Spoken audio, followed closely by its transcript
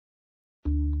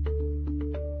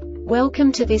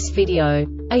Welcome to this video.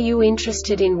 Are you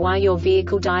interested in why your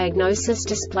vehicle diagnosis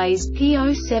displays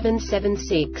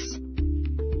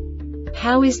P0776?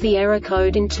 How is the error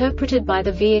code interpreted by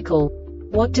the vehicle?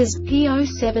 What does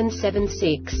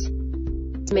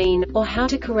P0776 mean, or how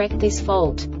to correct this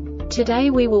fault? Today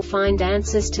we will find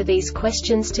answers to these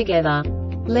questions together.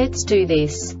 Let's do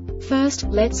this. First,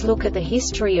 let's look at the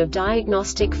history of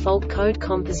diagnostic fault code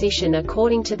composition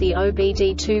according to the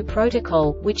OBD2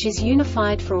 protocol, which is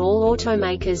unified for all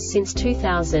automakers since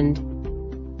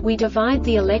 2000. We divide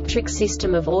the electric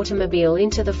system of automobile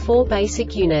into the four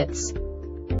basic units: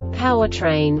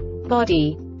 powertrain,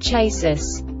 body,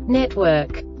 chassis,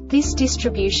 network. This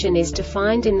distribution is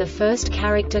defined in the first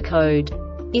character code.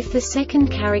 If the second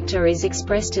character is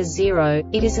expressed as 0,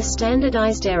 it is a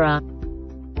standardized error.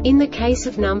 In the case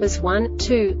of numbers 1,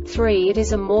 2, 3, it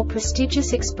is a more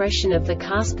prestigious expression of the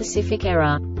car-specific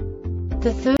error.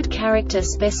 The third character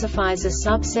specifies a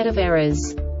subset of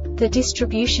errors. The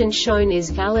distribution shown is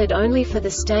valid only for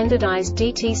the standardized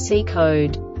DTC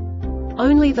code.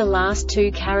 Only the last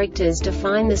two characters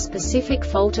define the specific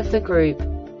fault of the group.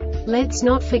 Let's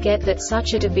not forget that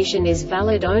such a division is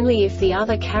valid only if the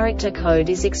other character code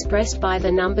is expressed by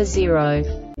the number 0.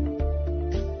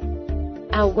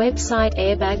 Our website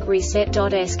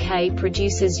airbagreset.sk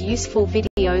produces useful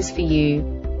videos for you.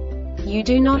 You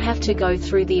do not have to go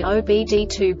through the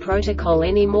OBD2 protocol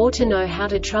anymore to know how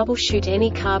to troubleshoot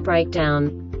any car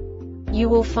breakdown. You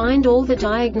will find all the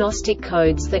diagnostic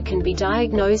codes that can be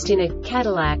diagnosed in a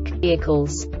Cadillac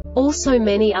vehicles. Also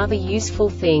many other useful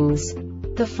things.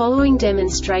 The following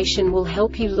demonstration will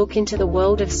help you look into the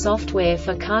world of software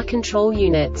for car control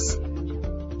units.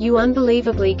 You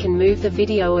unbelievably can move the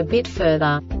video a bit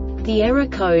further. The error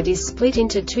code is split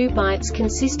into 2 bytes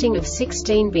consisting of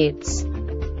 16 bits.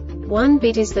 1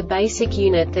 bit is the basic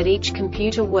unit that each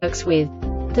computer works with.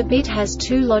 The bit has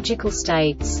 2 logical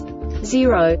states: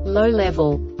 0, low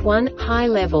level, 1, high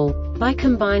level. By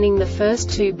combining the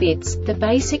first 2 bits, the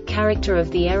basic character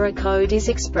of the error code is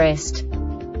expressed.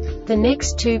 The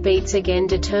next 2 beats again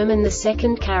determine the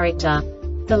second character.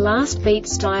 The last beat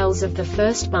styles of the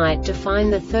first byte define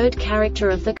the third character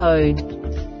of the code.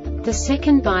 The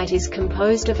second byte is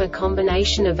composed of a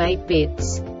combination of 8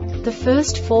 bits. The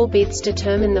first 4 bits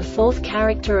determine the fourth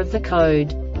character of the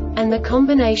code. And the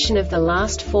combination of the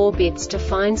last 4 bits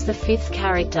defines the fifth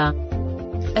character.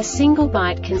 A single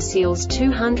byte conceals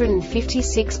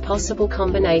 256 possible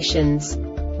combinations.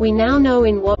 We now know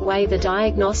in what way the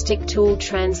diagnostic tool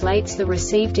translates the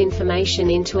received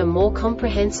information into a more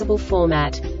comprehensible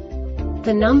format.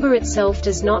 The number itself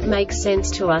does not make sense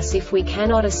to us if we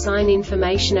cannot assign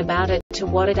information about it to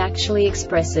what it actually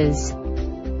expresses.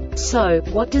 So,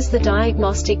 what does the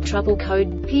diagnostic trouble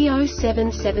code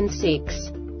P0776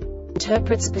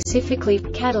 interpret specifically for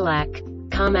Cadillac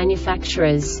car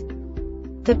manufacturers?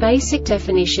 The basic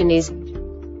definition is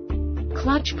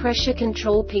clutch pressure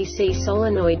control PC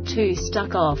solenoid 2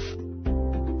 stuck off.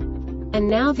 And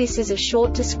now this is a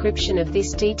short description of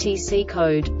this DTC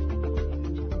code.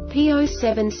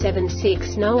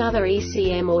 P0776 No other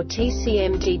ECM or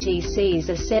TCM DTCs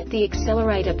are set. The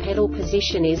accelerator pedal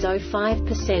position is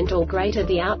 05% or greater.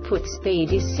 The output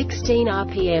speed is 16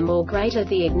 rpm or greater.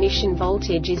 The ignition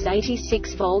voltage is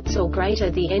 86 volts or greater.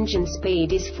 The engine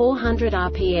speed is 400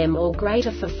 rpm or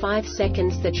greater. For 5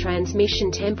 seconds the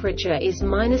transmission temperature is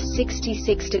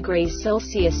 -66 degrees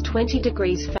Celsius 20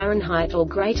 degrees Fahrenheit or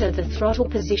greater. The throttle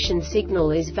position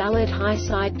signal is valid. High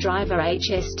side driver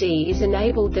HSD is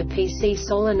enabled. The PC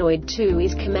solenoid 2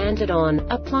 is commanded on,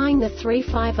 applying the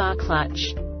 3/5R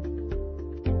clutch.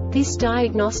 This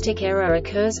diagnostic error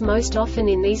occurs most often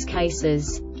in these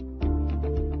cases.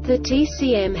 The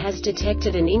TCM has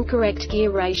detected an incorrect gear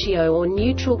ratio or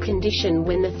neutral condition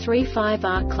when the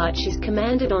 3/5R clutch is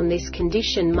commanded on. This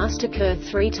condition must occur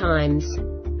 3 times.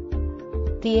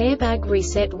 The Airbag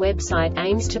Reset website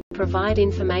aims to provide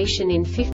information in 50